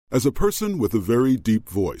As a person with a very deep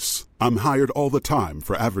voice, I'm hired all the time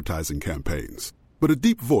for advertising campaigns. But a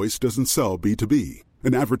deep voice doesn't sell B2B,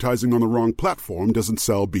 and advertising on the wrong platform doesn't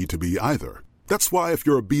sell B2B either. That's why if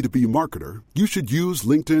you're a B2B marketer, you should use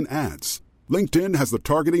LinkedIn ads. LinkedIn has the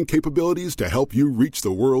targeting capabilities to help you reach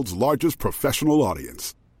the world's largest professional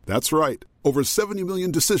audience. That's right, over 70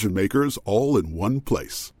 million decision makers all in one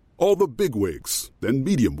place. All the big wigs, then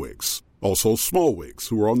medium wigs, also small wigs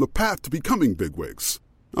who are on the path to becoming big wigs.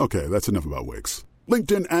 Okay, that's enough about wigs.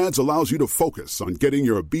 LinkedIn ads allows you to focus on getting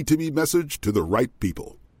your B2B message to the right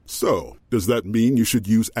people. So, does that mean you should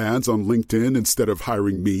use ads on LinkedIn instead of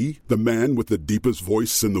hiring me, the man with the deepest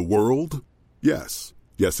voice in the world? Yes.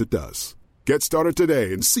 Yes, it does. Get started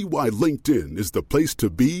today and see why LinkedIn is the place to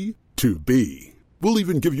be to be. We'll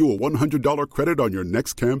even give you a $100 credit on your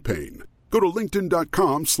next campaign. Go to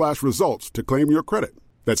linkedin.com/results to claim your credit.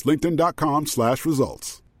 That's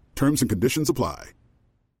linkedin.com/results. Terms and conditions apply.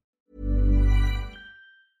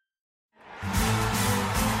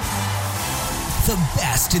 The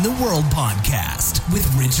Best in the World podcast with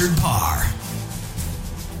Richard Parr.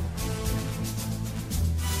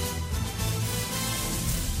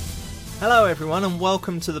 Hello everyone and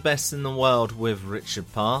welcome to The Best in the World with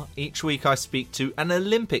Richard Parr. Each week I speak to an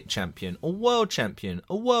Olympic champion, a world champion,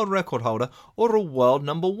 a world record holder or a world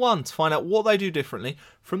number one to find out what they do differently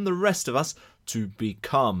from the rest of us to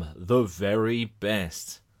become the very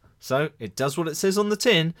best. So it does what it says on the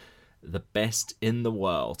tin, the best in the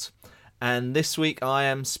world. And this week I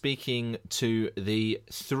am speaking to the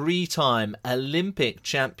three-time Olympic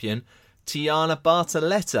champion, Tiana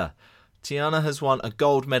Bartoletta. Tiana has won a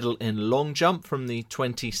gold medal in long jump from the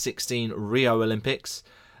 2016 Rio Olympics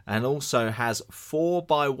and also has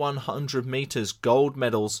 4x100 metres gold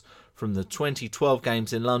medals from the 2012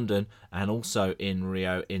 Games in London and also in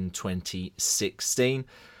Rio in 2016.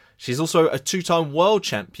 She's also a two-time world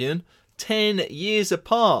champion, 10 years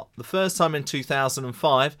apart, the first time in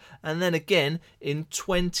 2005 and then again in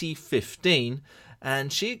 2015.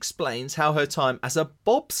 And she explains how her time as a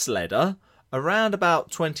bobsledder around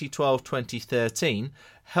about 2012-2013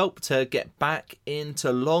 helped her get back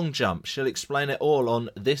into long jump. She'll explain it all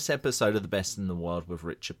on this episode of The Best in the World with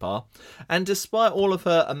Richard Parr. And despite all of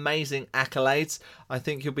her amazing accolades, I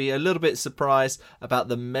think you'll be a little bit surprised about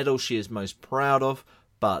the medal she is most proud of.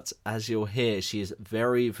 But as you'll hear, she is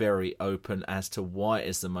very, very open as to why it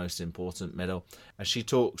is the most important medal, as she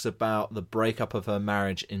talks about the breakup of her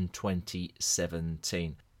marriage in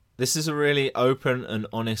 2017. This is a really open and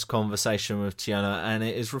honest conversation with Tiana, and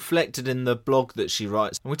it is reflected in the blog that she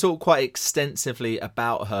writes. And we talk quite extensively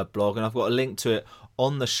about her blog, and I've got a link to it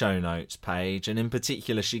on the show notes page. And in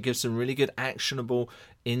particular, she gives some really good actionable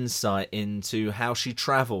insight into how she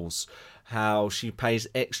travels, how she pays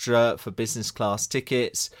extra for business class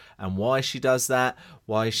tickets and why she does that,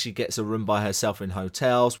 why she gets a room by herself in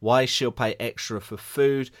hotels, why she'll pay extra for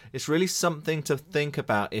food. It's really something to think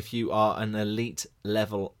about if you are an elite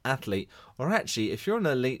level athlete, or actually if you're an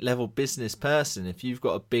elite level business person, if you've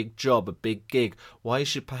got a big job, a big gig, why you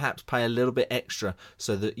should perhaps pay a little bit extra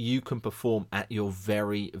so that you can perform at your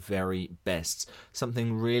very, very best.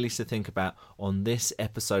 Something really to think about on this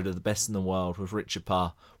episode of The Best in the World with Richard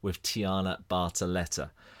Parr with Tiana Bartoletta.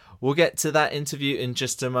 We'll get to that interview in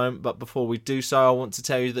just a moment, but before we do so, I want to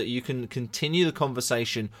tell you that you can continue the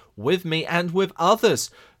conversation with me and with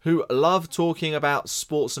others who love talking about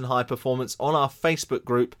sports and high performance on our Facebook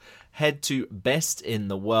group. Head to Best in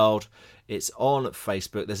the World. It's on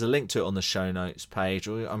Facebook. There's a link to it on the show notes page.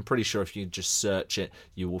 I'm pretty sure if you just search it,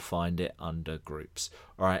 you will find it under groups.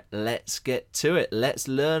 All right, let's get to it. Let's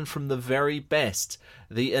learn from the very best.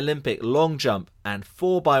 The Olympic long jump and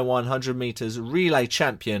 4x100 metres relay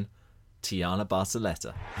champion, Tiana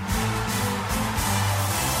Bartoletta.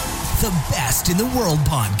 The Best in the World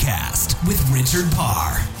podcast with Richard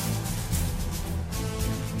Parr.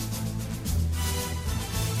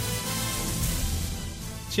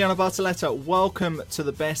 Tiana Bartoletta, welcome to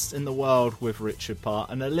The Best in the World with Richard Parr,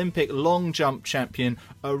 an Olympic long jump champion,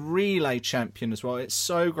 a relay champion as well. It's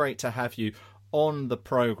so great to have you on the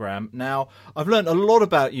programme. Now, I've learned a lot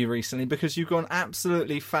about you recently because you've got an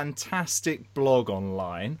absolutely fantastic blog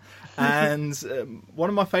online. And one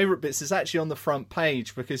of my favourite bits is actually on the front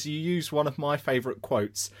page because you use one of my favourite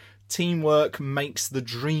quotes: teamwork makes the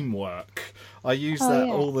dream work. I use that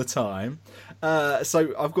all the time.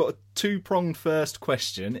 So I've got a two-pronged first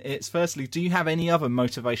question. It's firstly, do you have any other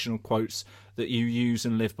motivational quotes that you use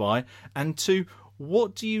and live by? And two,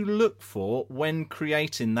 what do you look for when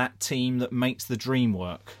creating that team that makes the dream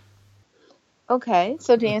work? Okay,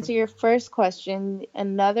 so to answer your first question,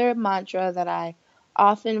 another mantra that I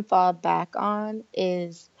often fall back on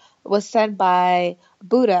is was said by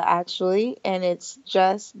Buddha, actually, and it's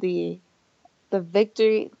just the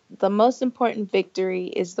victory, the most important victory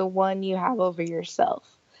is the one you have over yourself.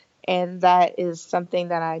 And that is something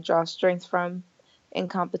that I draw strength from in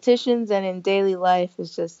competitions and in daily life.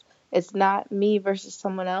 It's not me versus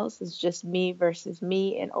someone else. It's just me versus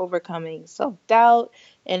me, and overcoming self-doubt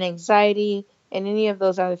and anxiety and any of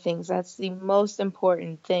those other things. That's the most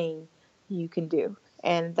important thing you can do.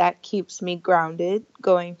 And that keeps me grounded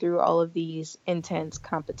going through all of these intense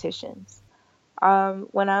competitions.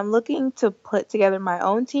 When I'm looking to put together my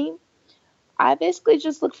own team, I basically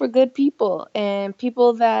just look for good people and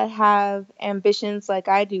people that have ambitions like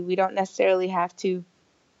I do. We don't necessarily have to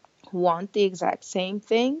want the exact same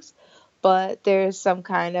things, but there's some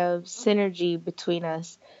kind of synergy between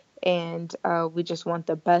us, and we just want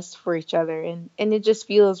the best for each other, and it just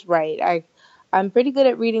feels right. I'm pretty good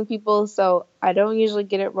at reading people, so I don't usually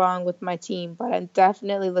get it wrong with my team, but I'm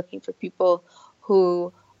definitely looking for people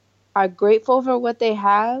who are grateful for what they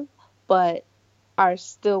have, but are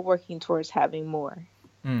still working towards having more.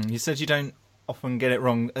 You said you don't often get it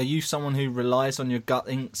wrong. Are you someone who relies on your gut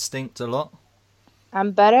instinct a lot?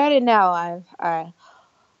 I'm better at it now.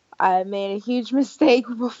 I made a huge mistake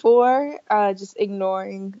before, just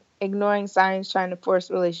ignoring signs, trying to force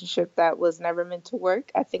a relationship that was never meant to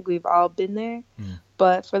work. I think we've all been there.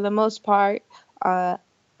 But for the most part,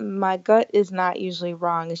 my gut is not usually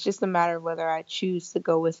wrong. It's just a matter of whether I choose to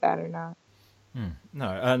go with that or not. No,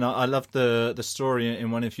 and I love the story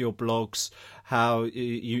in one of your blogs, how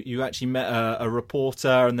you actually met a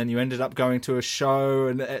reporter and then you ended up going to a show,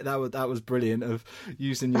 and that was brilliant, of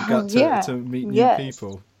using your gut to meet new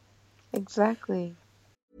people. Exactly.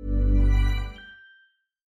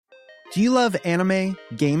 Do you love anime,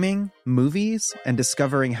 gaming, movies, and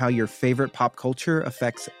discovering how your favorite pop culture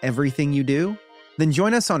affects everything you do? Then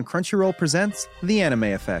join us on Crunchyroll Presents The Anime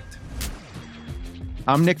Effect.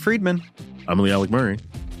 I'm Nick Friedman. I'm Lee Alec Murray.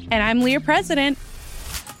 And I'm Leah President.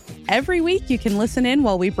 Every week you can listen in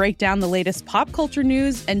while we break down the latest pop culture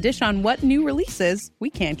news and dish on what new releases we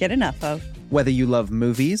can't get enough of. Whether you love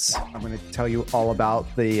movies, I'm going to tell you all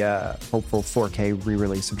about the hopeful 4K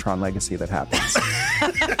re-release of Tron Legacy that happens.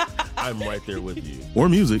 I'm right there with you. Or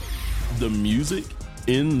music. The music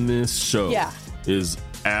in this show is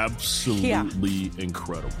absolutely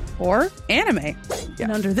incredible. Or anime.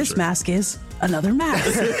 And under this mask is another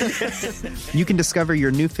mask. You can discover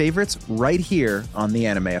your new favorites right here on The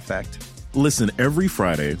Anime Effect. Listen every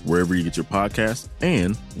Friday wherever you get your podcasts,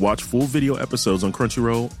 and watch full video episodes on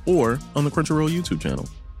Crunchyroll or on the Crunchyroll YouTube channel.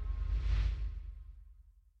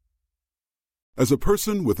 As a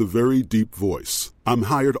person with a very deep voice, I'm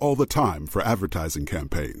hired all the time for advertising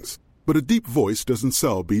campaigns. But a deep voice doesn't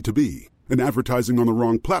sell B2B, and advertising on the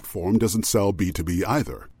wrong platform doesn't sell B2B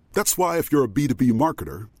either. That's why if you're a B2B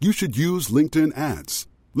marketer, you should use LinkedIn ads.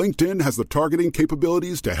 LinkedIn has the targeting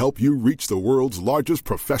capabilities to help you reach the world's largest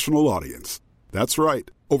professional audience. That's right,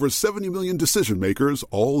 over 70 million decision makers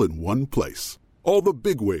all in one place. All the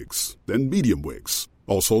big wigs, then medium wigs,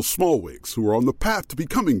 also small wigs who are on the path to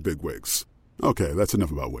becoming big wigs. Okay, that's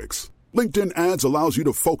enough about wigs. LinkedIn ads allows you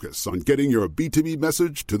to focus on getting your B2B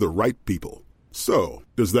message to the right people. So,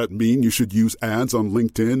 does that mean you should use ads on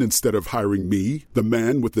LinkedIn instead of hiring me, the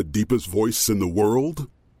man with the deepest voice in the world?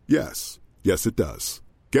 Yes. Yes, it does.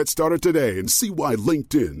 Get started today and see why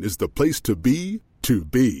LinkedIn is the place to be to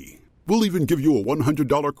be. We'll even give you a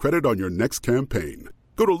 $100 credit on your next campaign.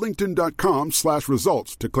 Go to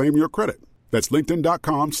linkedin.com/results to claim your credit. That's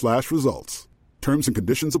linkedin.com/results. Terms and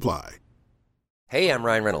conditions apply. Hey, I'm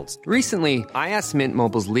Ryan Reynolds. Recently, I asked Mint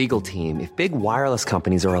Mobile's legal team if big wireless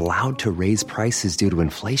companies are allowed to raise prices due to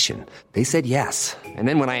inflation. They said yes. And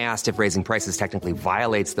then when I asked if raising prices technically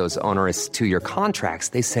violates those onerous 2-year contracts,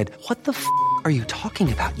 they said, "What the f*** are you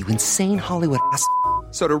talking about, you insane Hollywood ass?"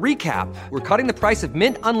 So to recap, we're cutting the price of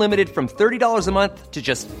Mint Unlimited from $30 a month to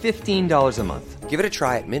just $15 a month. Give it a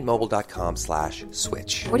try at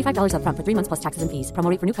mintmobile.com/switch. $45 up front for 3 months plus taxes and fees. Promo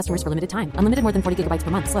rate for new customers for limited time. Unlimited more than 40 gigabytes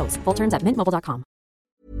per month. Slows full terms at mintmobile.com.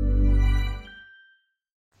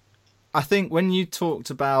 I think when you talked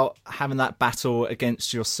about having that battle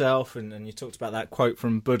against yourself, and you talked about that quote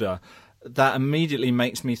from Buddha, that immediately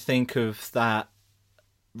makes me think of that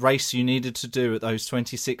race you needed to do at those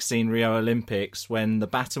 2016 Rio Olympics when the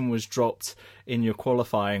baton was dropped in your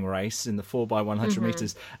qualifying race in the 4x100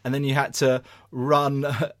 meters, and then you had to run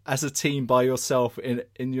as a team by yourself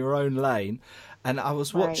in your own lane. And I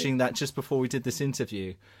was watching that just before we did this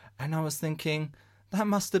interview, and I was thinking, that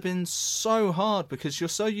must have been so hard because you're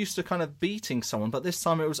so used to kind of beating someone, but this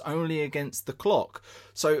time it was only against the clock.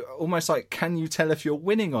 So almost like, can you tell if you're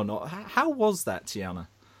winning or not? How was that, Tiana?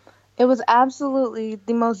 It was absolutely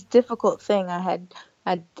the most difficult thing I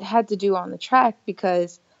had to do on the track,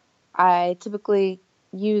 because I typically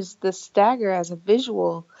use the stagger as a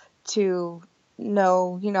visual to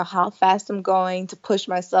know, how fast I'm going, to push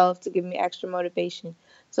myself, to give me extra motivation.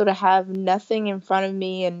 So to have nothing in front of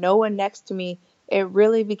me and no one next to me, it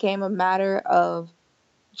really became a matter of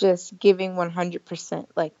just giving 100%,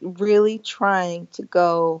 like really trying to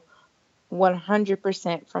go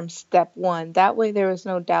 100% from step one. That way there was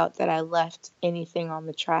no doubt that I left anything on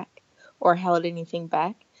the track or held anything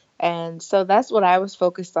back. And so that's what I was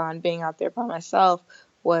focused on, being out there by myself,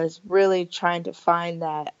 was really trying to find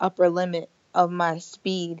that upper limit of my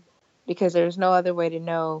speed, because there's no other way to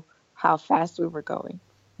know how fast we were going.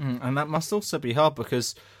 And that must also be hard,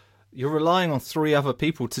 because you're relying on 3 other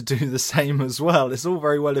people to do the same as well. It's all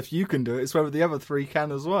very well if you can do it, it's whether the other 3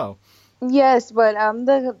 can as well. Yes, but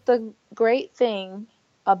the great thing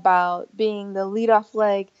about being the leadoff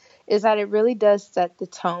leg is that it really does set the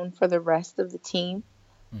tone for the rest of the team.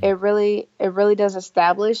 It really does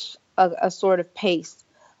establish a sort of pace,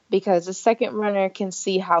 because the second runner can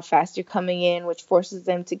see how fast you're coming in, which forces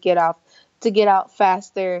them to get out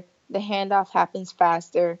faster. The handoff happens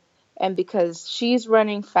faster, and because she's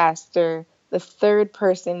running faster, the third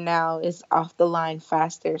person now is off the line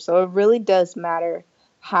faster. So it really does matter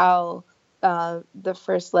how the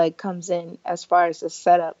first leg comes in as far as the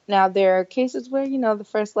setup. Now, there are cases where, the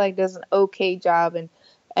first leg does an okay job and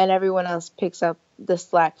everyone else picks up the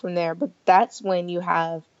slack from there. But that's when you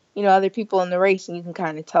have, other people in the race, and you can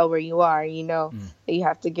kind of tell where you are, that you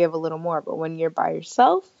have to give a little more. But when you're by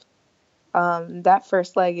yourself, that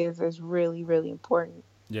first leg is really, really important.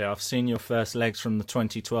 Yeah, I've seen your first legs from the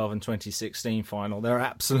 2012 and 2016 final. They're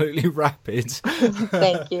absolutely rapid.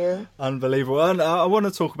 Thank you. Unbelievable. And I want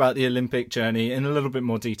to talk about the Olympic journey in a little bit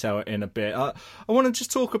more detail in a bit. I want to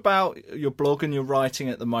just talk about your blog and your writing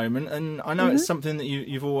at the moment. And I know it's something that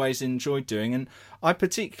you've always enjoyed doing. And I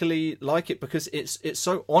particularly like it because it's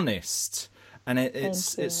so honest. And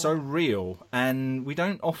it's so real, and we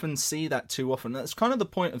don't often see that too often. That's kind of the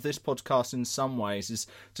point of this podcast in some ways, is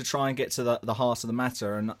to try and get to the heart of the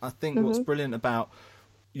matter. And I think what's brilliant about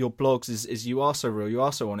your blogs is you are so real, you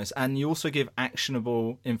are so honest, and you also give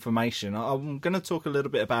actionable information. I'm going to talk a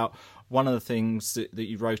little bit about one of the things that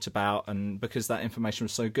you wrote about, and because that information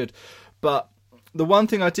was so good. But the one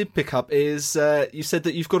thing I did pick up is you said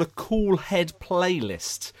that you've got a Cool Head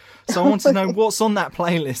playlist. So I want to know what's on that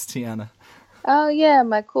playlist, Tiana. Oh yeah,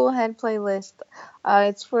 my Cool Head playlist.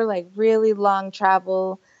 It's for like really long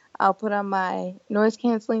travel. I'll put on my noise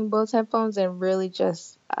canceling Bose headphones and really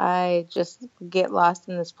I just get lost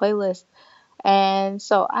in this playlist. And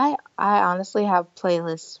so I honestly have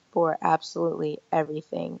playlists for absolutely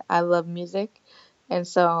everything. I love music. And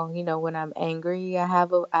so, when I'm angry, I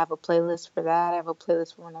have a playlist for that. I have a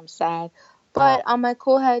playlist for when I'm sad. But on my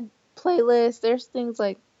Cool Head playlist, there's things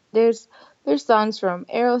like there's songs from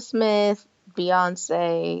Aerosmith,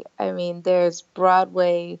 Beyonce. I mean, there's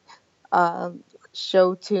Broadway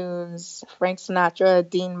show tunes, Frank Sinatra,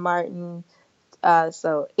 Dean Martin.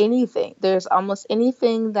 So anything. There's almost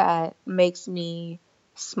anything that makes me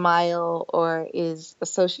smile or is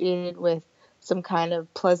associated with some kind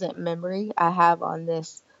of pleasant memory I have on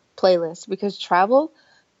this playlist, because travel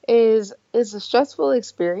is a stressful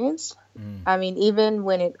experience. I mean, even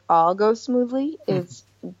when it all goes smoothly, it's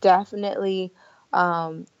definitely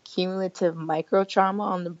cumulative micro trauma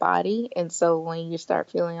on the body. And so when you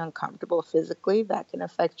start feeling uncomfortable physically, that can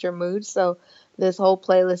affect your mood. So this whole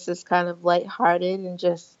playlist is kind of lighthearted and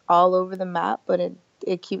just all over the map, but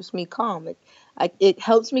it keeps me calm. It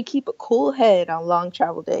helps me keep a cool head on long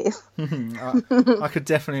travel days. I could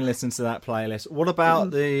definitely listen to that playlist. What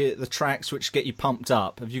about the tracks which get you pumped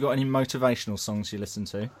up? Have you got any motivational songs you listen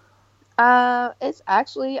to? It's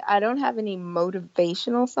actually, I don't have any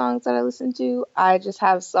motivational songs that I listen to. I just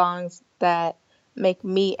have songs that make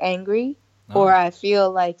me angry, or I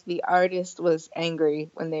feel like the artist was angry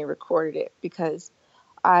when they recorded it, because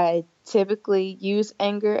I typically use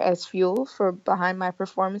anger as fuel for behind my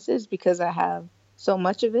performances, because I have so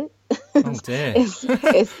much of it. Oh dear.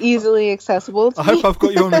 It's easily accessible to me. I hope I've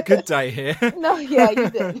got you on a good day here. No, yeah, you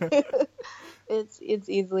did. It's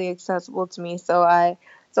easily accessible to me. So I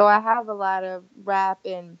have a lot of rap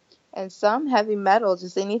and some heavy metal,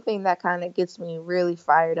 just anything that kind of gets me really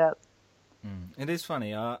fired up. It is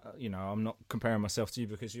funny. I'm not comparing myself to you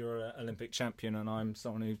because you're an Olympic champion and I'm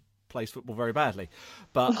someone who plays football very badly.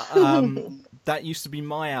 But that used to be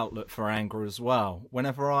my outlet for anger as well.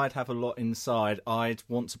 Whenever I'd have a lot inside, I'd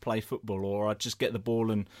want to play football, or I'd just get the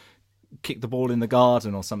ball and kick the ball in the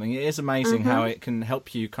garden or something. It is amazing how it can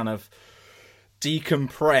help you kind of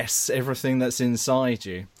decompress everything that's inside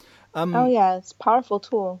you. Oh yeah, it's a powerful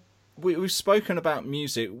tool. We've spoken about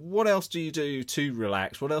music. What else do you do to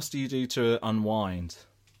relax? What else do you do to unwind?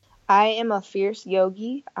 I am a fierce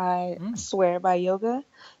yogi. I swear by yoga.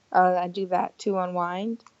 I do that to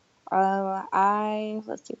unwind.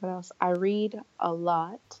 Let's see what else. I read a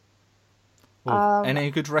lot. Well, any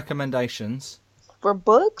good recommendations? For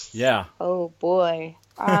books? Yeah. Oh boy.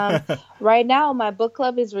 Right now, my book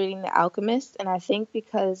club is reading The Alchemist, and I think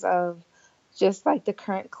because of just like the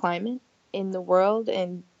current climate in the world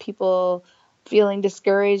and people feeling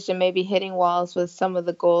discouraged and maybe hitting walls with some of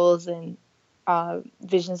the goals and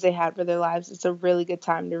visions they had for their lives, it's a really good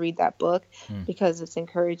time to read that book because it's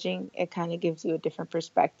encouraging. It kind of gives you a different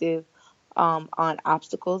perspective on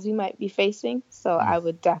obstacles you might be facing. So I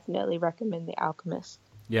would definitely recommend The Alchemist.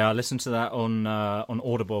 Yeah, I listened to that on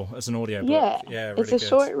Audible as an audiobook. Yeah, really it's a good.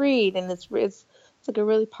 Short read, and it's like a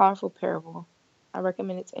really powerful parable. I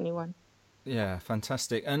recommend it to anyone. Yeah,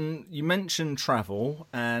 fantastic. And you mentioned travel,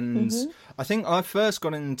 and I think I first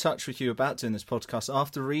got in touch with you about doing this podcast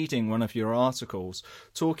after reading one of your articles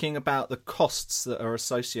talking about the costs that are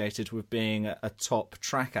associated with being a top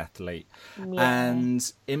track athlete. Yeah.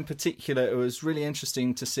 And in particular, it was really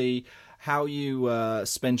interesting to see how you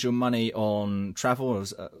spend your money on travel,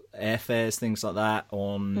 airfares, things like that,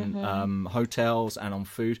 on hotels and on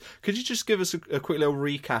food. Could you just give us a quick little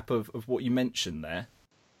recap of what you mentioned there?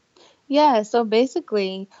 Yeah, so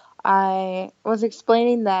basically, I was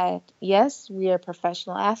explaining that, yes, we are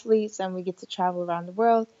professional athletes and we get to travel around the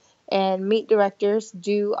world, and meet directors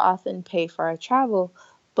do often pay for our travel,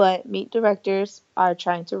 but meet directors are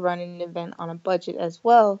trying to run an event on a budget as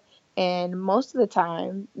well, and most of the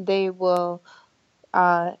time, they will,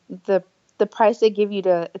 the price they give you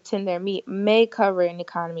to attend their meet may cover an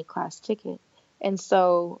economy class ticket, and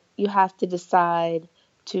so you have to decide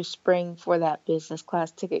to spring for that business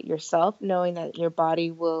class ticket yourself, knowing that your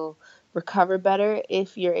body will recover better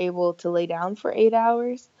if you're able to lay down for 8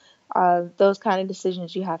 hours. Those kind of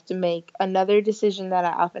decisions you have to make. Another decision that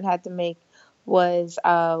I often had to make was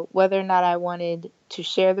whether or not I wanted to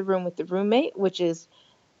share the room with the roommate, which is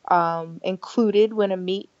included when a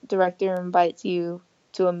meet director invites you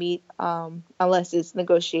to a meet, unless it's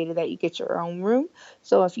negotiated that you get your own room.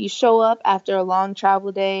 So if you show up after a long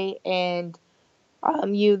travel day and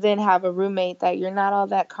you then have a roommate that you're not all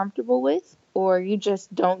that comfortable with, or you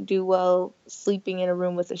just don't do well sleeping in a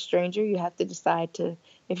room with a stranger, you have to decide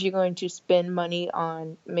if you're going to spend money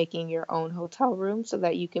on making your own hotel room so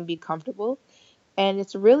that you can be comfortable. And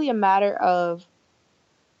it's really a matter of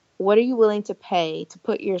what are you willing to pay to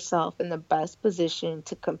put yourself in the best position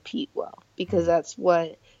to compete well, because that's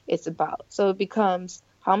what it's about. So it becomes,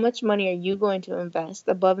 how much money are you going to invest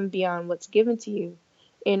above and beyond what's given to you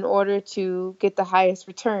in order to get the highest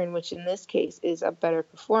return, which in this case is a better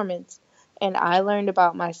performance. And I learned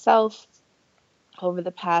about myself over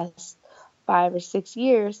the past 5 or 6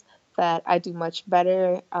 years that I do much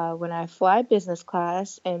better when I fly business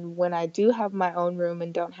class and when I do have my own room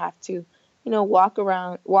and don't have to, walk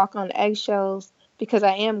on eggshells, because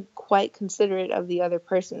I am quite considerate of the other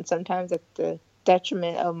person, sometimes at the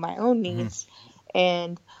detriment of my own needs.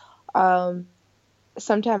 And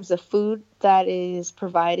sometimes the food that is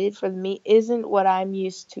provided for me isn't what I'm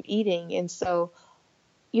used to eating. And so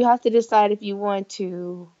you have to decide if you want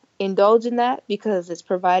to indulge in that because it's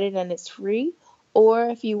provided and it's free, or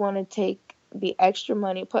if you want to take the extra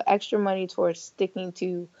money, put extra money towards sticking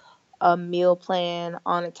to a meal plan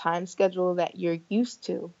on a time schedule that you're used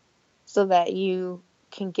to, so that you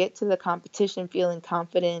can get to the competition feeling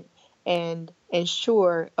confident and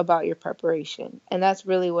sure about your preparation. And that's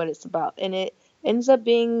really what it's about. And it ends up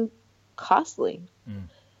being costly.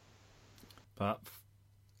 But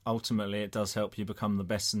ultimately it does help you become the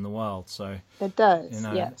best in the world. So it does.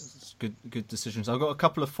 Yes. It's good decisions. I've got a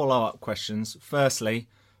couple of follow-up questions. Firstly,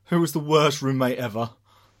 who was the worst roommate ever?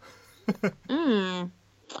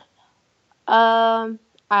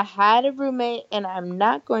 I had a roommate, and I'm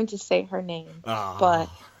not going to say her name, but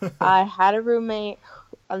I had a roommate,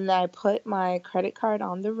 and I put my credit card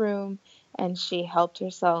on the room, and she helped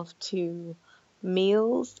herself to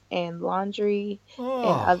meals and laundry and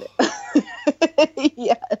other.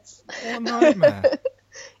 Yes. What a nightmare.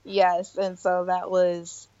 Yes, and so that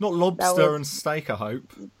was not lobster and steak, I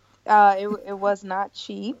hope. It was not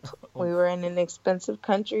cheap. We were in an expensive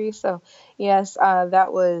country, so yes,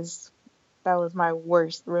 that was my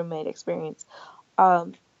worst roommate experience.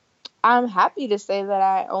 I'm happy to say that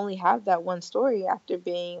I only have that one story after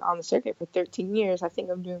being on the circuit for 13 years. I think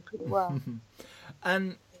I'm doing pretty well.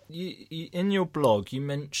 And you, in your blog, you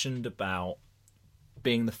mentioned about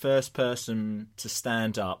being the first person to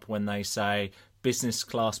stand up when they say business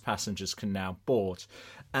class passengers can now board.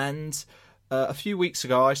 And a few weeks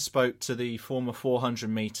ago, I spoke to the former 400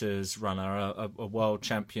 metres runner, a world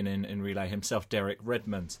champion in relay himself, Derek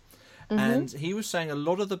Redmond. Mm-hmm. And he was saying a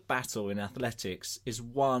lot of the battle in athletics is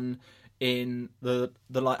won in the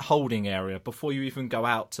like holding area before you even go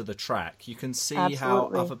out to the track. You can see how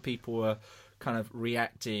other people are kind of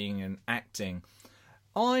reacting and acting.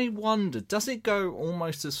 I wonder, does it go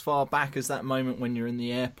almost as far back as that moment when you're in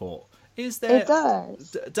the airport? Is there? It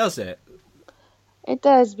does. Does it? It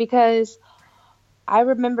does, because I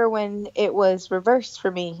remember when it was reversed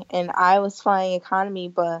for me and I was flying economy,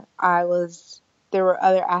 but there were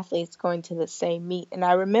other athletes going to the same meet. And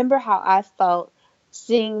I remember how I felt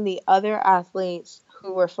seeing the other athletes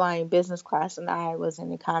who were flying business class and I was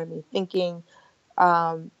in economy, thinking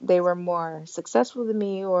they were more successful than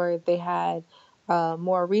me, or they had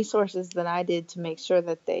more resources than I did to make sure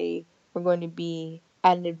that they were going to be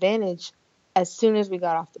at an advantage as soon as we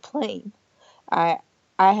got off the plane. I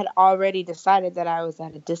had already decided that I was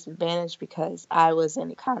at a disadvantage because I was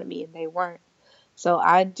in economy and they weren't. So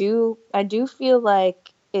I do feel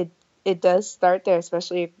like it does start there,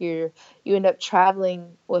 especially if you end up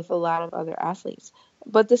traveling with a lot of other athletes.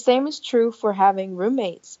 But the same is true for having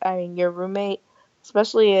roommates. I mean, your roommate,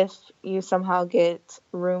 especially if you somehow get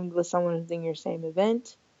roomed with someone who's in your same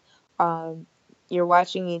event, you're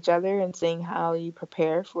watching each other and seeing how you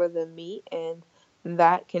prepare for the meet, and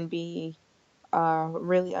that can be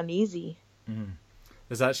really uneasy. Mm.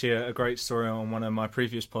 There's actually a great story on one of my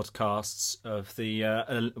previous podcasts of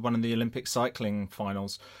the one of the Olympic cycling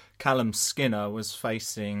finals. Callum Skinner was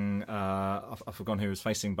facing, I've forgotten who he was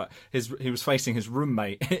facing, but he was facing his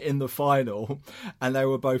roommate in the final, and they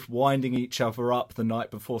were both winding each other up the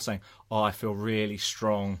night before, saying, "Oh, I feel really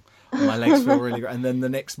strong. My legs feel really great." And then the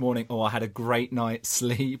next morning, "Oh, I had a great night's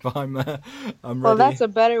sleep. I'm ready." Well, that's a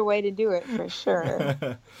better way to do it for sure.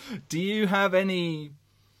 Do you have any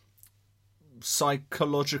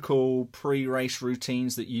psychological pre-race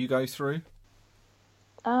routines that you go through?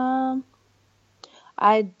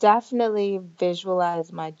 I definitely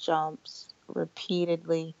visualize my jumps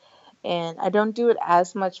repeatedly, and I don't do it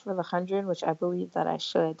as much for the 100, which I believe that I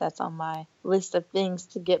should. That's on my list of things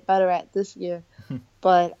to get better at this year.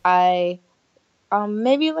 But I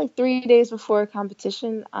maybe like 3 days before a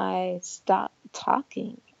competition, I stop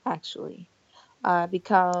talking, actually. I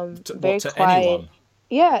become very quiet. Anyone?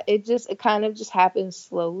 Yeah, it kind of just happens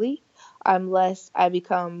slowly, unless I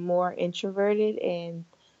become more introverted, and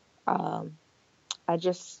I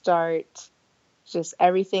just start,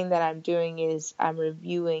 everything that I'm doing is I'm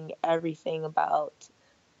reviewing everything about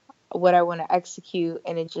what I want to execute,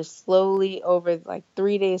 and it just slowly over like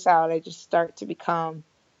 3 days out, I just start to become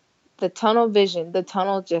the tunnel vision. The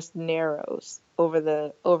tunnel just narrows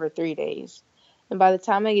over 3 days, and by the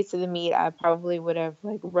time I get to the meet, I probably would have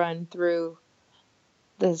like run through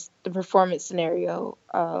the performance scenario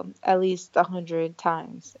at least 100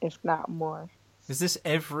 times, if not more. Is this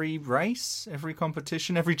every race, every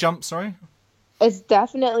competition, every jump, sorry? It's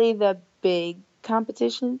definitely the big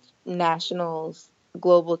competitions, nationals,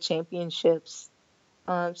 global championships,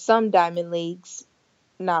 some diamond leagues,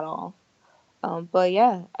 not all. But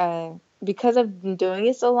yeah, because I've been doing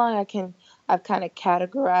it so long, I've kind of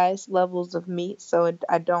categorized levels of meet, so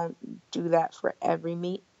I don't do that for every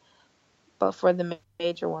meet. But for the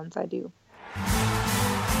major ones, I do.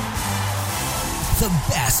 The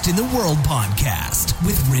Best in the World podcast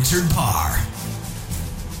with Richard Parr.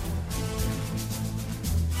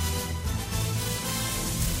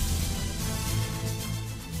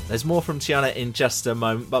 There's more from Tiana in just a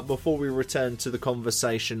moment, but before we return to the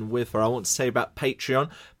conversation with her, I want to say about Patreon.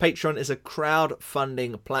 Patreon is a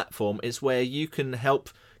crowdfunding platform. It's where you can help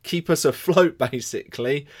keep us afloat,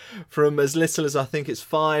 basically. From as little as I think it's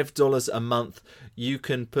 $5 a month, you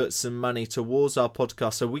can put some money towards our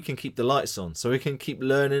podcast so we can keep the lights on, so we can keep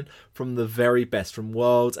learning from the very best, from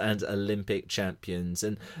world and Olympic champions.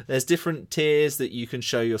 And there's different tiers that you can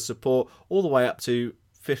show your support, all the way up to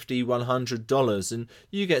 $50, $100, and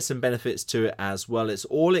you get some benefits to it as well. It's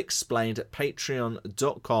all explained at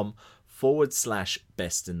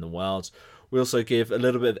patreon.com/best in the world. We also give a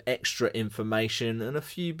little bit of extra information and a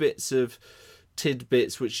few bits of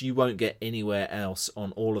tidbits which you won't get anywhere else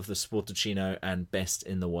on all of the Sportacino and Best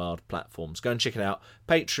in the World platforms. Go and check it out,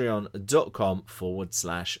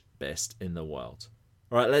 patreon.com/best in the world.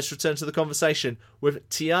 All right, let's return to the conversation with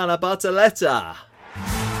Tiana Bartoletta.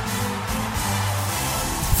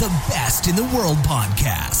 The Best in the World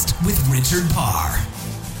podcast with Richard Parr.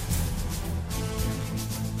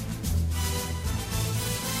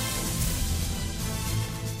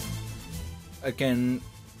 Again,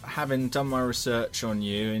 having done my research on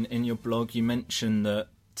you, in your blog you mentioned that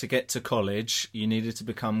to get to college, you needed to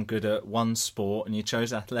become good at one sport, and you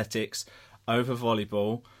chose athletics over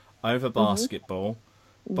volleyball, over basketball.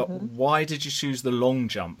 But why did you choose the long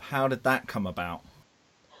jump? How did that come about?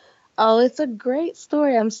 Oh, it's a great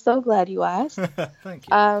story. I'm so glad you asked. Thank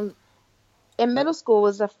you. In middle school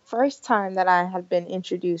was the first time that I had been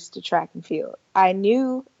introduced to track and field. I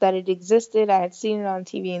knew that it existed. I had seen it on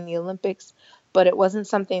TV in the Olympics, but it wasn't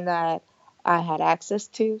something that I had access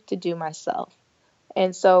to do myself.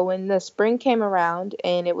 And so when the spring came around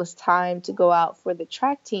and it was time to go out for the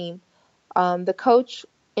track team, the coach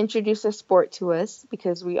introduced a sport to us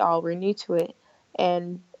because we all were new to it.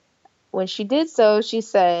 And when she did so, she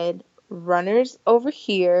said, runners over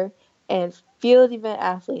here and field event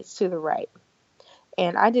athletes to the right.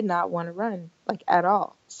 And I did not want to run, like, at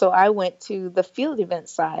all. So I went to the field event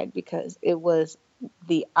side because it was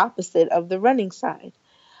the opposite of the running side.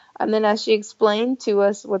 And then as she explained to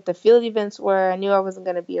us what the field events were, I knew I wasn't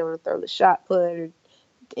going to be able to throw the shot put or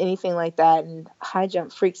anything like that. And high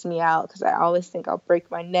jump freaks me out because I always think I'll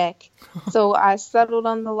break my neck. So I settled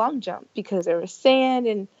on the long jump because there was sand,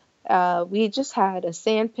 and we just had a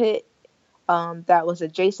sand pit that was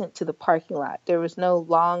adjacent to the parking lot. There was no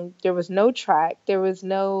track, there was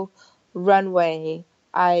no runway.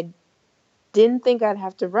 I didn't think I'd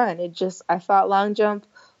have to run. I thought long jump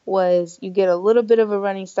was you get a little bit of a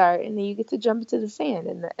running start and then you get to jump into the sand,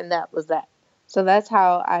 and that was that. So that's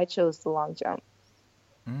how I chose the long jump.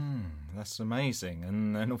 That's amazing,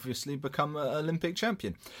 and then obviously become an Olympic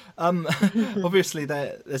champion. Obviously,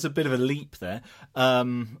 there's a bit of a leap there.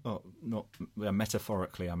 Not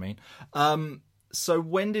metaphorically, I mean. So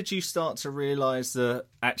when did you start to realise that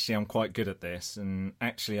actually I'm quite good at this, and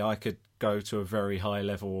actually I could go to a very high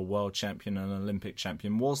level, a world champion and an Olympic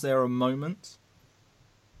champion? Was there a moment?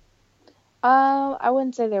 I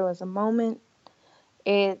wouldn't say there was a moment.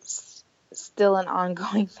 It's still an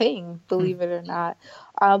ongoing thing, believe it or not.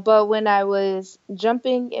 But when I was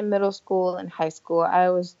jumping in middle school and high school, I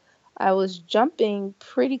was jumping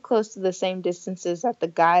pretty close to the same distances that the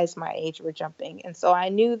guys my age were jumping. And so I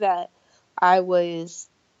knew that I was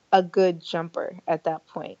a good jumper at that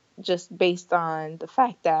point, just based on the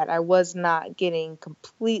fact that I was not getting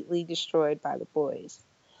completely destroyed by the boys.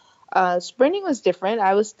 Sprinting was different.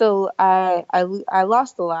 I lost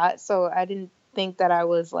a lot, so I didn't think that I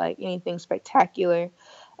was like anything spectacular.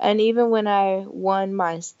 And even when I won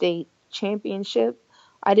my state championship,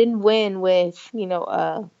 I didn't win with,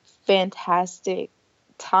 a fantastic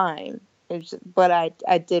time, but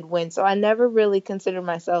I did win. So I never really considered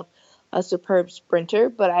myself a superb sprinter,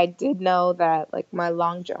 but I did know that like my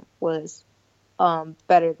long jump was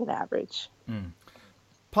better than average.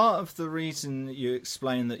 Part of the reason you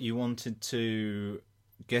explained that you wanted to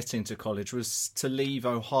get into college was to leave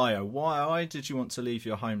Ohio. Why did you want to leave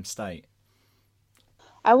your home state?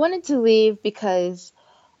 I wanted to leave because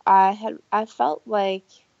I felt like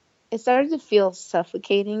it started to feel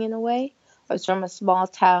suffocating in a way. I was from a small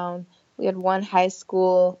town. We had one high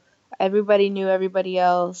school. Everybody knew everybody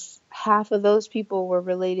else. Half of those people were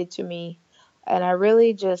related to me. And I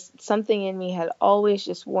really something in me had always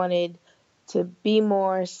just wanted to be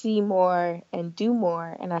more, see more, and do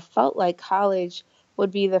more. And I felt like college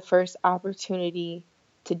would be the first opportunity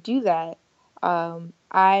to do that.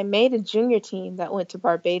 I made a junior team that went to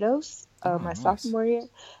Barbados my sophomore year.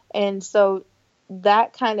 And so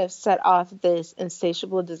that kind of set off this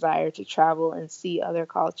insatiable desire to travel and see other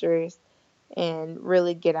cultures and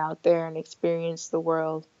really get out there and experience the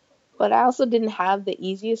world. But I also didn't have the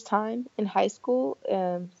easiest time in high school.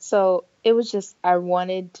 So it was just, I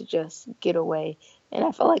wanted to just get away. And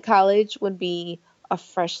I felt like college would be a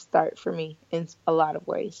fresh start for me in a lot of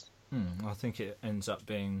ways. I think it ends up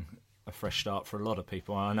being a fresh start for a lot of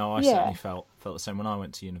people. I know I certainly felt the same when I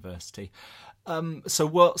went to university. So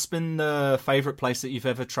what's been the favourite place that you've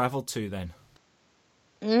ever travelled to then?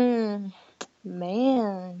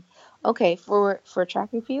 Man. Okay, for track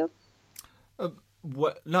and field?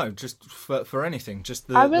 No, just for anything. Just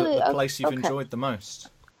the place you've enjoyed the most.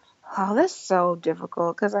 Oh, that's so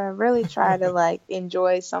difficult because I really try to like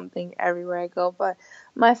enjoy something everywhere I go. But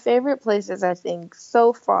my favorite places, I think,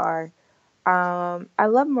 so far, I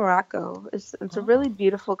love Morocco. It's a really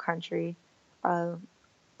beautiful country.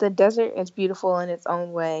 The desert is beautiful in its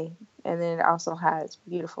own way, and then it also has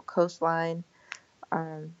beautiful coastline,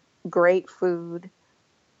 great food.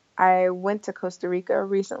 I went to Costa Rica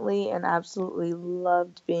recently and absolutely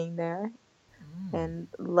loved being there and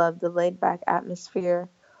loved the laid-back atmosphere.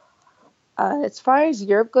 As far as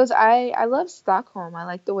Europe goes, I love Stockholm. I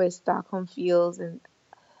like the way Stockholm feels,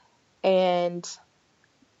 and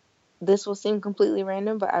this will seem completely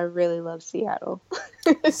random, but I really love Seattle.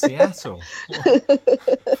 Seattle?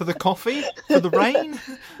 What? For the coffee? For the rain?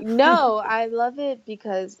 No, I love it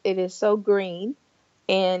because it is so green,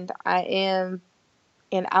 and I am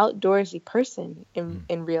an outdoorsy person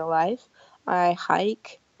in real life. I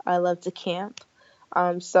hike. I love to camp.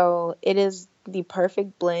 So it is the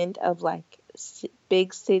perfect blend of like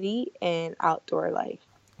big city and outdoor life.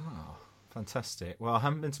 Oh, fantastic. Well, I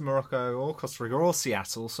haven't been to Morocco or Costa Rica or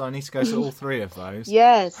Seattle, so I need to go to all three of those.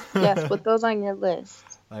 Yes, put those on your list.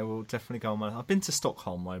 They will definitely go on my... I've been to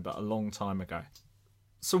Stockholm, though, but a long time ago.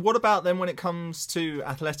 So what about then when it comes to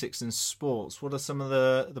athletics and sports? What are some of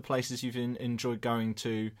the places you've enjoyed going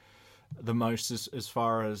to the most as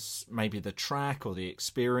far as maybe the track or the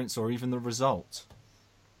experience or even the result?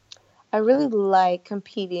 I really like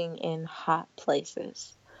competing in hot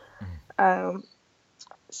places.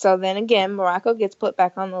 So then again, Morocco gets put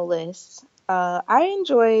back on the list. I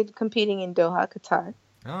enjoyed competing in Doha, Qatar.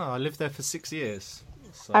 Oh, I lived there for 6 years.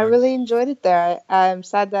 So. I really enjoyed it there. I'm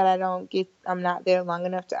sad that I'm not there long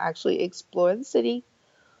enough to actually explore the city.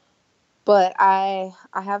 But I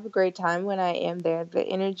have a great time when I am there. The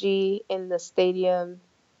energy in the stadium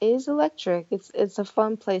is electric. It's a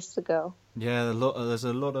fun place to go. Yeah, there's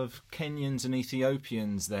a lot of Kenyans and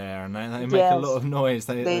Ethiopians there, and they make a lot of noise.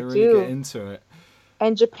 They really get into it.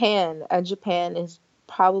 And Japan. Japan is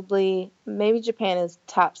maybe Japan is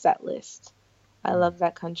tops that list. I love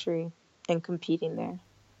that country and competing there.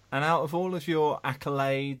 And out of all of your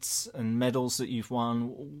accolades and medals that you've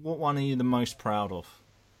won, what one are you the most proud of?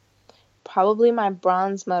 Probably my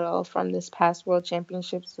bronze medal from this past World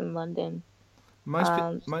Championships in London.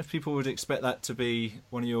 Most people would expect that to be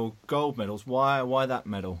one of your gold medals. Why that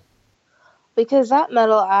medal? Because that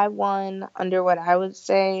medal I won under what I would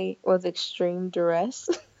say was extreme duress.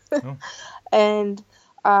 Oh. And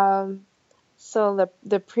so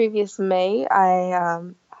the previous May,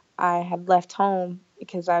 I had left home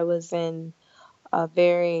because I was in a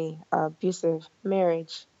very abusive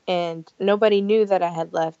marriage. And nobody knew that I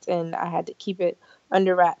had left, and I had to keep it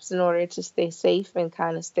under wraps in order to stay safe and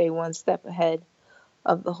kind of stay one step ahead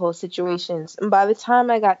of the whole situations. And by the time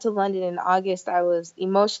I got to London in August, I was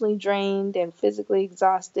emotionally drained and physically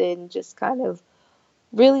exhausted and just kind of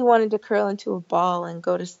really wanted to curl into a ball and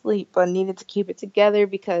go to sleep, but needed to keep it together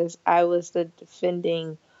because I was the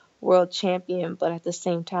defending world champion. But at the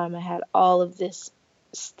same time, I had all of this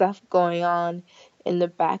stuff going on in the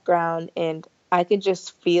background, and I could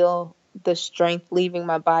just feel the strength leaving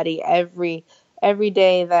my body every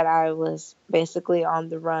day that I was basically on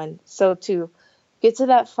the run. So to get to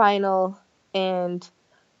that final and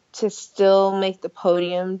to still make the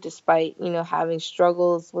podium despite, having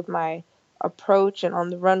struggles with my approach and on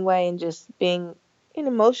the runway and just being an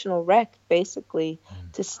emotional wreck, basically,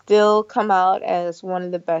 to still come out as one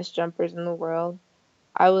of the best jumpers in the world,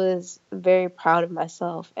 I was very proud of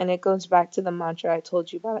myself. And it goes back to the mantra I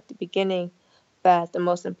told you about at the beginning, that the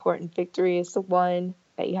most important victory is the one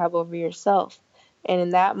that you have over yourself. And in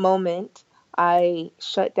that moment, I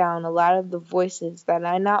shut down a lot of the voices that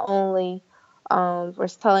I not only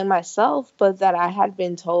was telling myself, but that I had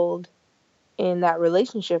been told in that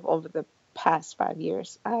relationship over the past 5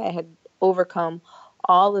 years. I had overcome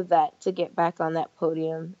all of that to get back on that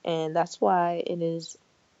podium, and that's why it is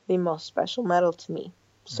the most special medal to me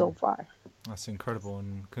so far. That's incredible,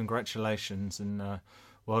 and congratulations, and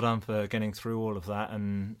well done for getting through all of that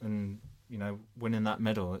and winning that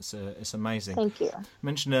medal. It's amazing. Thank you. You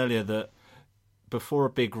mentioned earlier that before a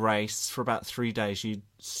big race, for about 3 days, you'd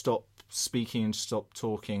stop speaking and stop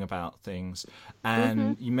talking about things.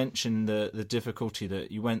 And you mentioned the difficulty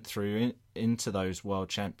that you went through into those World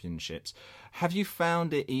Championships. Have you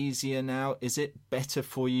found it easier now? Is it better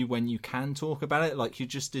for you when you can talk about it like you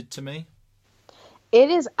just did to me? It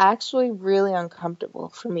is actually really uncomfortable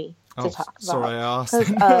for me to talk about. Sorry, I asked.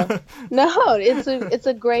 No, it's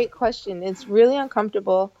a great question. It's really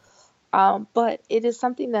uncomfortable, but it is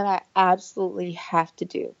something that I absolutely have to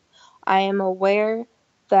do. I am aware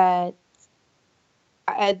that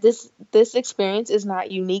this experience is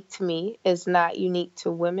not unique to me. It's not unique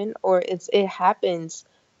to women, or it happens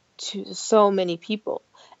to so many people,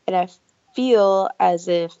 and I feel as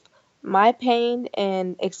if my pain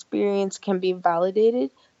and experience can be validated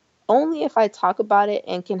only if I talk about it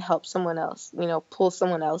and can help someone else, pull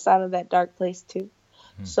someone else out of that dark place too.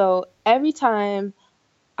 So every time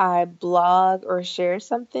I blog or share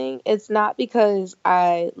something, it's not because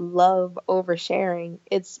I love oversharing.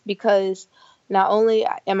 It's because not only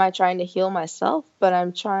am I trying to heal myself, but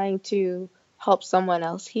I'm trying to help someone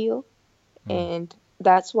else heal. And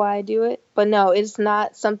that's why I do it. But no, it's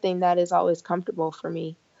not something that is always comfortable for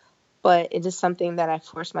me. but it is something that I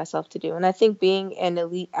forced myself to do. And I think being an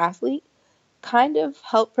elite athlete kind of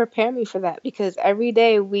helped prepare me for that, because every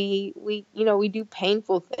day we do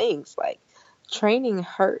painful things. Like, training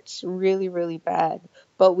hurts really, really bad,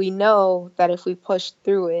 but we know that if we push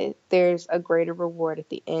through it, there's a greater reward at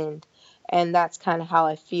the end. And that's kind of how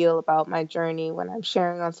I feel about my journey when I'm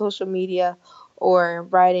sharing on social media or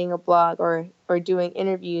writing a blog or doing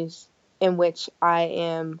interviews in which I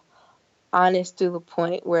am honest to the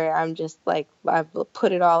point where I'm just like, I've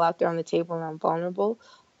put it all out there on the table and I'm vulnerable.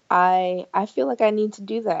 I feel like I need to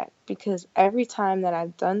do that, because every time that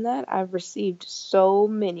I've done that, I've received so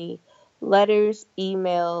many letters,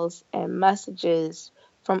 emails, and messages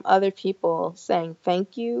from other people saying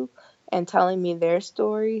thank you and telling me their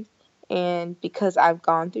story. And because I've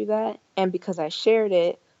gone through that and because I shared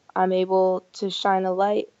it, I'm able to shine a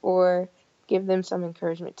light or give them some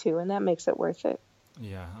encouragement too. And that makes it worth it.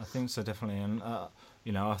 Yeah, I think so, definitely. And,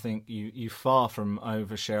 I think you far from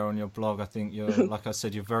overshare on your blog. I think you're, like I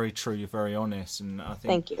said, you're very true, you're very honest. And I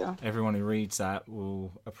think Thank you. Everyone who reads that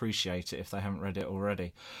will appreciate it if they haven't read it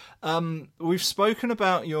already. We've spoken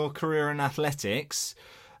about your career in athletics,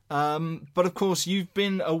 but of course you've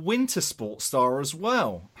been a winter sports star as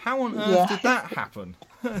well. How on earth did that happen?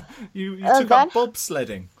 you took up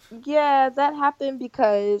bobsledding. Yeah, that happened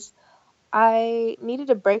because I needed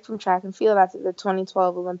a break from track and field after the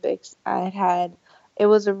 2012 Olympics. It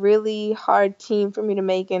was a really hard team for me to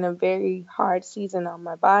make in a very hard season on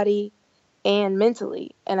my body and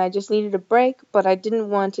mentally. And I just needed a break, but I didn't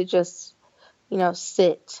want to just,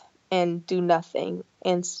 sit and do nothing.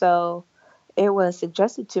 And so it was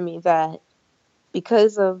suggested to me that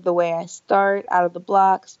because of the way I start out of the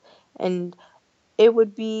blocks, and it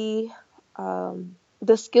would be,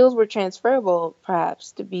 the skills were transferable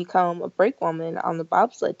perhaps to become a brakewoman on the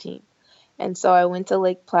bobsled team. And so I went to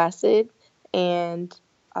Lake Placid and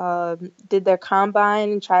did their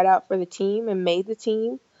combine and tried out for the team and made the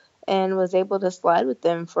team and was able to slide with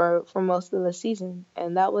them for most of the season.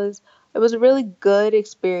 And it was a really good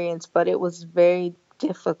experience, but it was very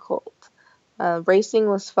difficult. Racing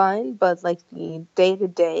was fun, but like the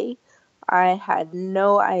day-to-day, I had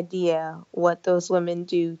no idea what those women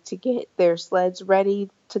do to get their sleds ready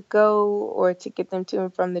to go or to get them to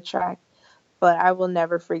and from the track. But I will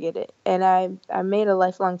never forget it. And I made a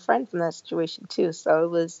lifelong friend from that situation too. So it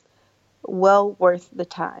was well worth the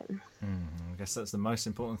time. I guess that's the most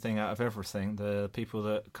important thing out of everything. The people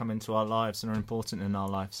that come into our lives and are important in our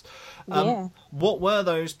lives. What were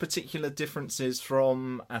those particular differences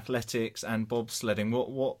from athletics and bobsledding?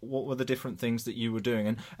 What were the different things that you were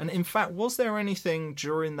doing? And in fact, was there anything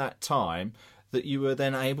during that time that you were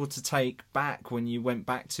then able to take back when you went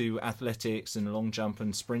back to athletics and long jump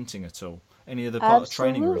and sprinting at all? Any other part of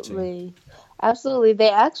training routine? Absolutely. They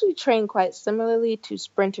actually train quite similarly to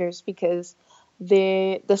sprinters, because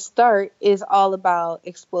the start is all about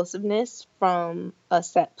explosiveness from a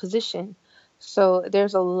set position. So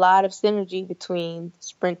there's a lot of synergy between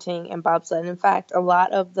sprinting and bobsled. In fact, a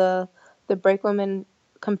lot of the brakewomen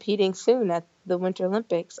competing soon at the Winter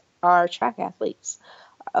Olympics are track athletes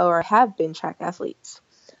or have been track athletes.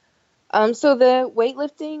 So the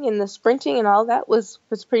weightlifting and the sprinting and all that was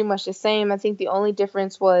pretty much the same. I think the only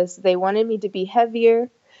difference was they wanted me to be heavier,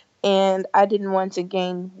 and I didn't want to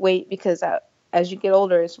gain weight because as you get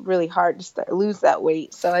older, it's really hard to lose that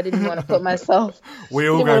weight. So I didn't want to put myself. We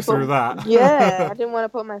all go through that. Yeah, I didn't want to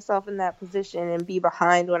put myself in that position and be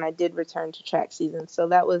behind when I did return to track season. So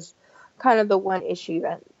that was kind of the one issue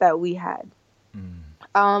that we had.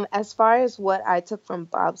 As far as what I took from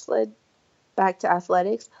bobsled back to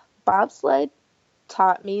athletics, bobsled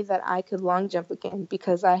taught me that I could long jump again,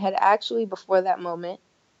 because I had actually, before that moment,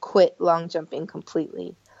 quit long jumping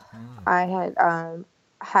completely. I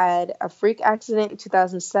had a freak accident in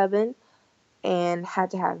 2007 and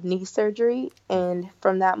had to have knee surgery, and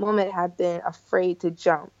from that moment had been afraid to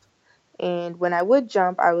jump. And when I would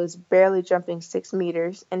jump, I was barely jumping 6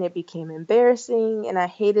 meters, and it became embarrassing, and I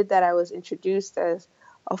hated that I was introduced as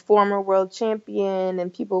a former world champion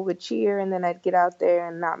and people would cheer, and then I'd get out there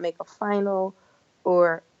and not make a final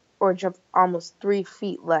or jump almost 3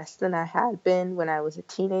 feet less than I had been when I was a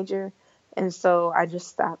teenager. And so I just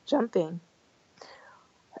stopped jumping.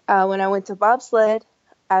 When I went to bobsled,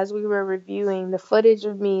 as we were reviewing the footage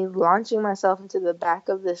of me launching myself into the back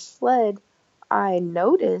of this sled, I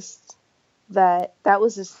noticed that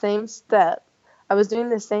was the same step. I was doing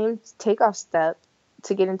the same takeoff step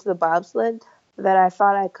to get into the bobsled that I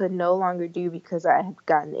thought I could no longer do because I had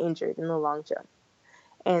gotten injured in the long jump.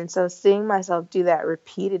 And so seeing myself do that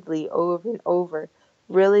repeatedly over and over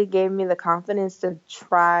really gave me the confidence to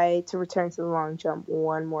try to return to the long jump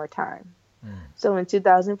one more time. So in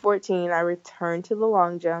 2014, I returned to the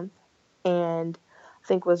long jump and I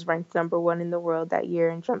think was ranked number 1 in the world that year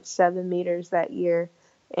and jumped 7 meters that year.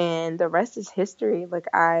 And the rest is history. Like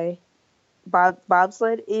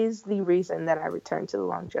bobsled is the reason that I returned to the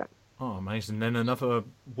long jump. Oh, amazing. Then another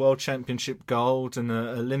World Championship gold and an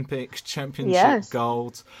Olympic Championship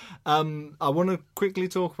gold. I want to quickly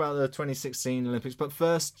talk about the 2016 Olympics, but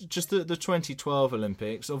first, just the 2012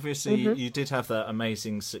 Olympics. Obviously, you did have that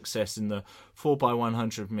amazing success in the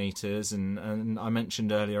 4x100 meters, and I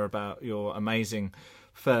mentioned earlier about your amazing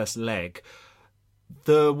first leg.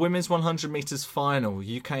 The women's 100 meters final,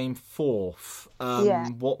 you came 4th.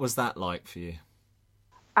 What was that like for you?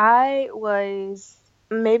 I was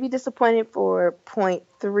maybe disappointed for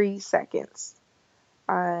 0.3 seconds.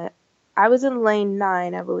 I was in lane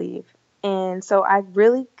 9, I believe. And so I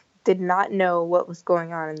really did not know what was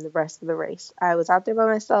going on in the rest of the race. I was out there by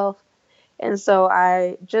myself. And so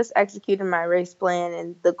I just executed my race plan.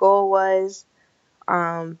 And the goal was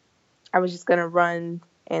I was just going to run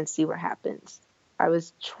and see what happens. I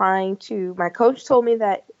was my coach told me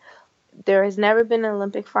that there has never been an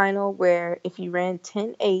Olympic final where if you ran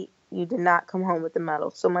 10.8, you did not come home with a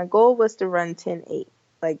medal. So my goal was to run 10.8.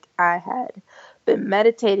 Like I had been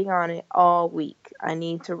meditating on it all week. I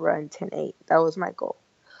need to run 10.8. That was my goal.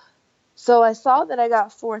 So I saw that I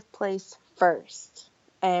got 4th place first.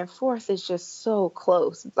 And 4th is just so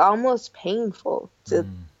close. It's almost painful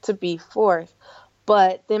to be 4th.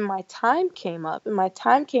 But then my time came up, and my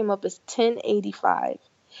time came up as 10.85.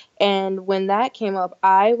 And when that came up,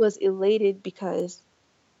 I was elated because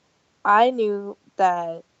I knew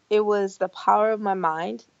that it was the power of my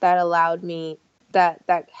mind that allowed me,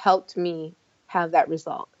 that helped me have that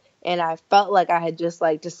result. And I felt like I had just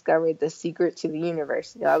like discovered the secret to the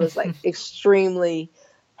universe. I was like extremely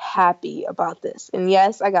happy about this. And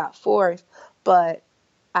yes, I got 4th, but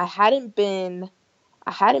I hadn't been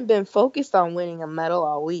focused on winning a medal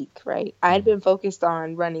all week, right? I had been focused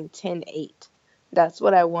on running 10.8. That's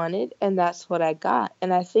what I wanted, and that's what I got.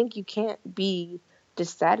 And I think you can't be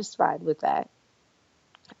dissatisfied with that.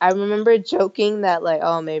 I remember joking that, like,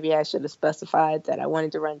 oh, maybe I should have specified that I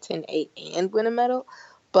wanted to run 10.8 and win a medal,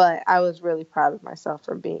 but I was really proud of myself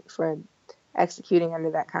for executing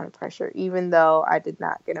under that kind of pressure, even though I did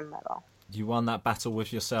not get a medal. You won that battle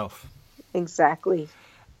with yourself. Exactly.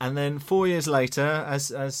 And then 4 years later,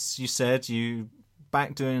 as you said, you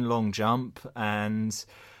back doing long jump, and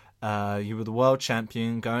you were the world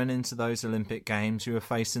champion going into those Olympic Games. You were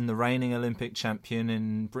facing the reigning Olympic champion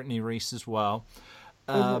in Brittany Reese as well.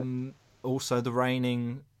 Also the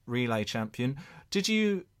reigning relay champion.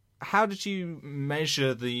 How did you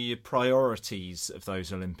measure the priorities of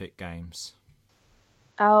those Olympic Games?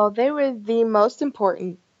 Oh, they were the most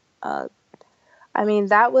important. That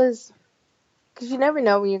was because you never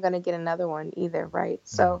know when you're going to get another one either, right?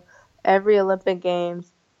 So every Olympic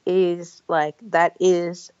Games is that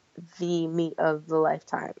is the meet of the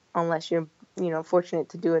lifetime, unless you're, fortunate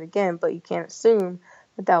to do it again, but you can't assume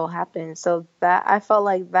that will happen. So that I felt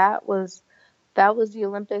like that was the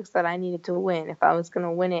Olympics that I needed to win. If I was going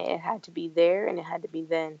to win it, it had to be there and it had to be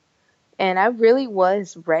then. And I really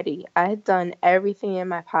was ready. I had done everything in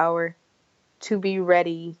my power to be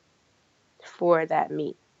ready for that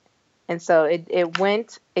meet. And so it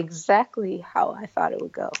went exactly how I thought it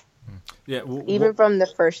would go. Yeah, even from the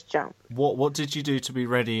first jump. What did you do to be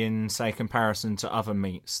ready in, say, comparison to other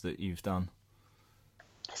meets that you've done?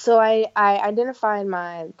 So I identified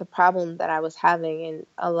the problem that I was having, and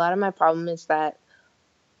a lot of my problem is that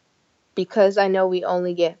because I know we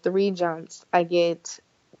only get 3 jumps, I get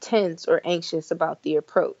tense or anxious about the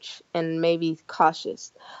approach and maybe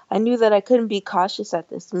cautious. I knew that I couldn't be cautious at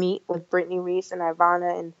this meet with Brittany Reese and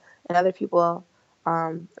Ivana and other people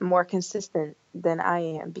more consistent than I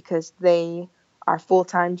am, because they are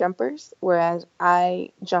full-time jumpers, whereas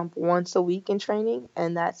I jump once a week in training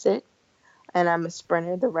and that's it. And I'm a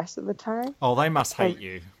sprinter the rest of the time. Oh, they must hate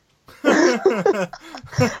you. I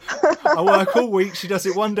work all week. She does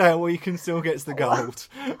it one day a week and still gets the gold.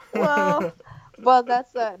 Well,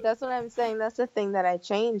 that's what I'm saying. That's the thing that I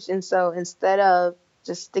changed. And so instead of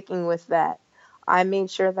just sticking with that, I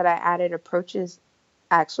made sure that I added approaches.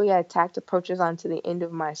 Actually, I tacked approaches onto the end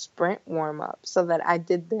of my sprint warm-up so that I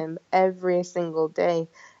did them every single day.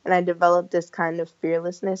 And I developed this kind of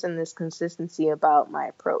fearlessness and this consistency about my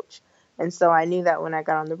approach. And so I knew that when I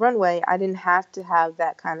got on the runway, I didn't have to have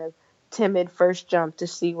that kind of timid first jump to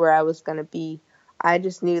see where I was going to be. I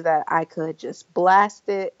just knew that I could just blast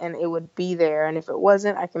it and it would be there. And if it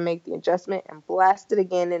wasn't, I can make the adjustment and blast it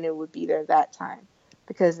again and it would be there that time,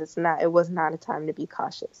 because it was not a time to be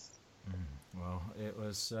cautious. Well, Well, it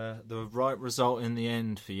was the right result in the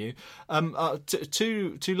end for you.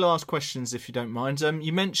 Two last questions, if you don't mind.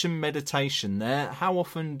 You mentioned meditation there. How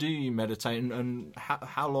often do you meditate, and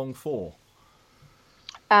how long for?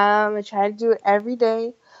 I try to do it every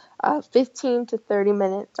day, 15 to 30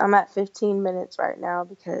 minutes. I'm at 15 minutes right now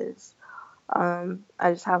because I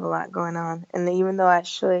just have a lot going on. And even though I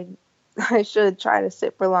should try to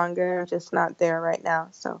sit for longer, I'm just not there right now.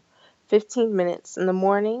 So 15 minutes in the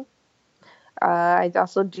morning. I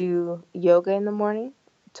also do yoga in the morning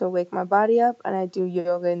to wake my body up, and I do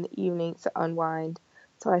yoga in the evening to unwind.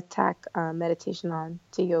 So I tack meditation on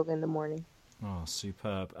to yoga in the morning. Oh,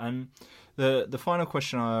 superb. And the final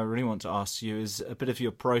question I really want to ask you is a bit of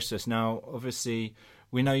your process. Now, obviously,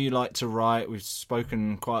 we know you like to write. We've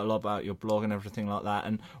spoken quite a lot about your blog and everything like that.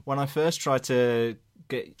 And when I first tried to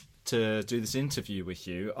get to do this interview with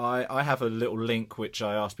you, I have a little link which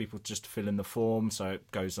I ask people just to fill in the form, so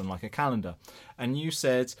it goes on like a calendar. And you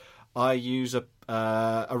said, I use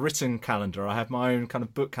a written calendar. I have my own kind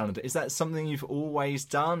of book calendar. Is that something you've always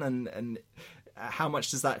done? And how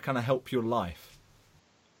much does that kind of help your life?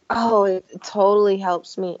 Oh, it totally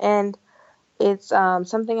helps me. And it's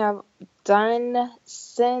something I've done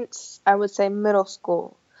since, I would say, middle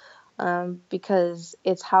school, because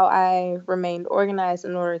it's how I remained organized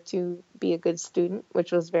in order to be a good student,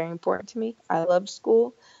 which was very important to me. I loved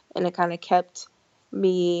school, and it kind of kept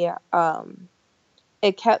me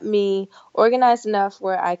organized enough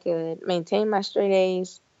where I could maintain my straight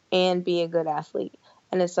A's and be a good athlete.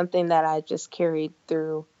 And it's something that I just carried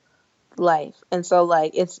through life. And so,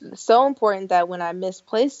 like, it's so important that when I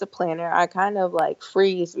misplace the planner, I kind of like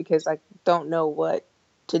freeze because I don't know what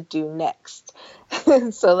to do next.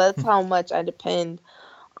 So that's how much I depend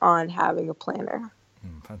on having a planner.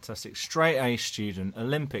 Fantastic. Straight A student,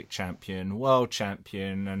 Olympic champion, world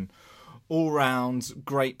champion, and all-round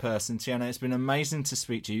great person. Tiana, it's been amazing to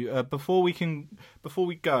speak to you. Before we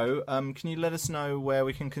go, can you let us know where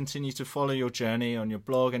we can continue to follow your journey on your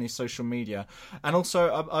blog, any social media? And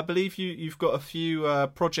also, I believe you've got a few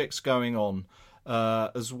projects going on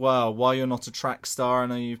as well. While you're not a track star, I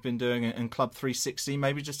know you've been doing it in Club 360.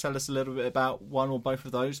 Maybe just tell us a little bit about one or both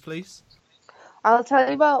of those, please. I'll tell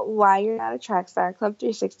you about why you're not a track star. Club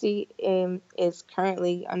 360 is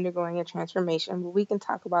currently undergoing a transformation, but we can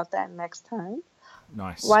talk about that next time.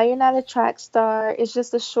 Nice. Why you're not a track star is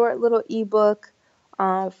just a short little ebook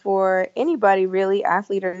for anybody, really,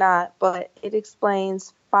 athlete or not, but it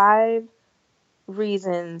explains 5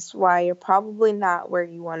 reasons why you're probably not where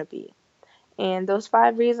you want to be. And those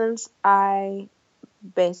 5 reasons I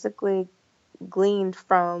basically gleaned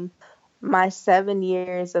from my 7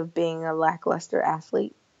 years of being a lackluster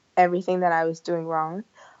athlete, everything that I was doing wrong.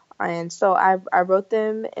 And so I wrote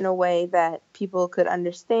them in a way that people could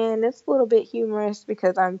understand. It's a little bit humorous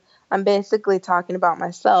because I'm basically talking about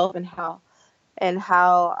myself and how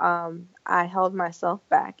I held myself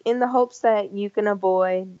back in the hopes that you can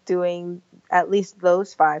avoid doing at least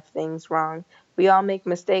those 5 things wrong. We all make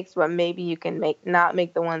mistakes, but maybe you can not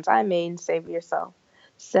make the ones I made and save yourself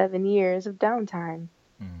 7 years of downtime.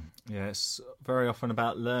 Yeah, it's very often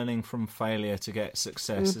about learning from failure to get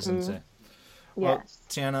success, isn't it? Well, Yes.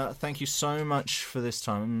 Tiana, thank you so much for this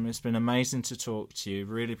time. It's been amazing to talk to you.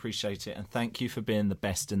 Really appreciate it. And thank you for being the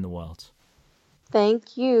best in the world.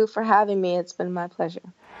 Thank you for having me. It's been my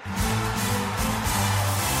pleasure.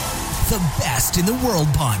 The Best in the World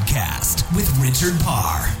podcast with Richard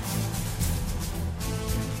Parr.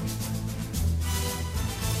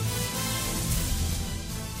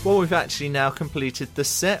 Well, we've actually now completed the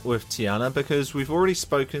set with Tiana because we've already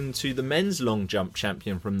spoken to the men's long jump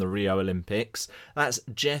champion from the Rio Olympics. That's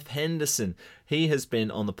Jeff Henderson. He has been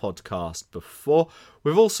on the podcast before.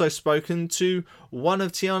 We've also spoken to one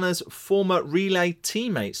of Tiana's former relay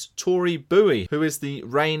teammates, Tori Bowie, who is the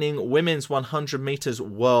reigning women's 100 metres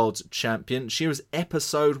world champion. She was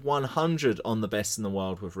episode 100 on the Best in the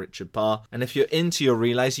World with Richard Parr. And if you're into your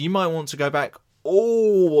relays, you might want to go back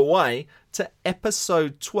all the way to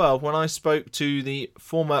episode 12 when I spoke to the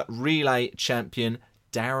former relay champion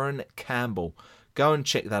Darren Campbell. Go and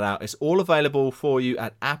check that out. It's all available for you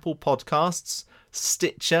at Apple Podcasts,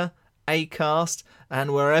 Stitcher, Acast,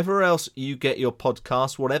 and wherever else you get your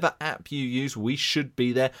podcasts. Whatever app you use, we should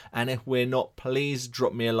be there. And if we're not, please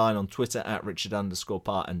drop me a line on Twitter at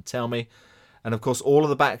Richard_Parr and tell me. And of course, all of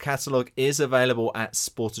the back catalogue is available at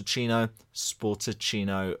Sportacino,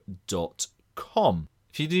 sportacino.com.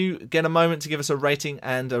 If you do get a moment to give us a rating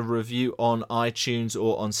and a review on iTunes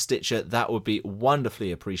or on Stitcher, that would be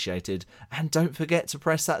wonderfully appreciated. And don't forget to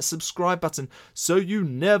press that subscribe button so you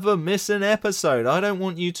never miss an episode. I don't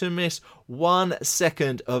want you to miss 1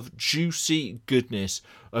 second of juicy goodness,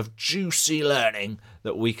 of juicy learning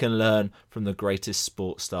that we can learn from the greatest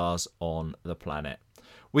sports stars on the planet.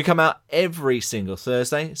 We come out every single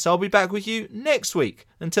Thursday, so I'll be back with you next week.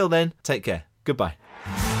 Until then, take care. Goodbye.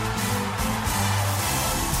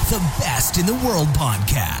 The Best in the World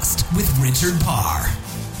podcast with Richard Parr.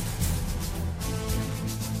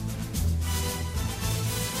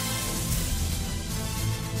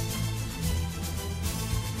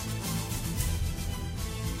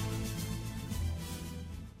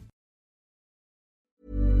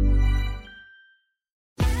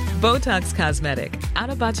 Botox Cosmetic,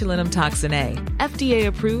 onabotulinum toxin A, FDA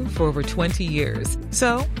approved for over 20 years.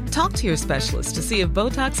 So, talk to your specialist to see if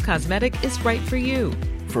Botox Cosmetic is right for you.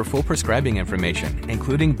 For full prescribing information,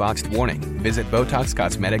 including boxed warning, visit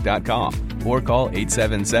BotoxCosmetic.com or call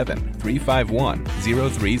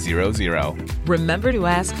 877-351-0300. Remember to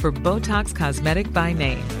ask for Botox Cosmetic by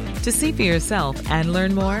name. To see for yourself and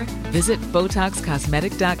learn more, visit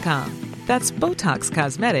BotoxCosmetic.com. That's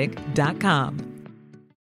BotoxCosmetic.com.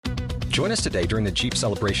 Join us today during the Jeep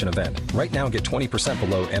Celebration event. Right now, get 20%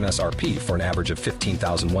 below MSRP for an average of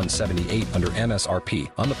 $15,178 under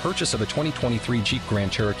MSRP on the purchase of a 2023 Jeep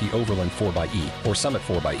Grand Cherokee Overland 4xE or Summit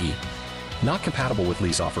 4xE. Not compatible with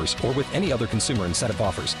lease offers or with any other consumer incentive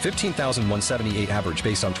offers. $15,178 average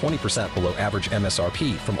based on 20% below average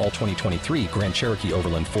MSRP from all 2023 Grand Cherokee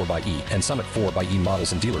Overland 4xE and Summit 4xE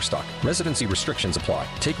models in dealer stock. Residency restrictions apply.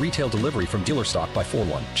 Take retail delivery from dealer stock by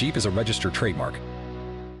 4/1. Jeep is a registered trademark.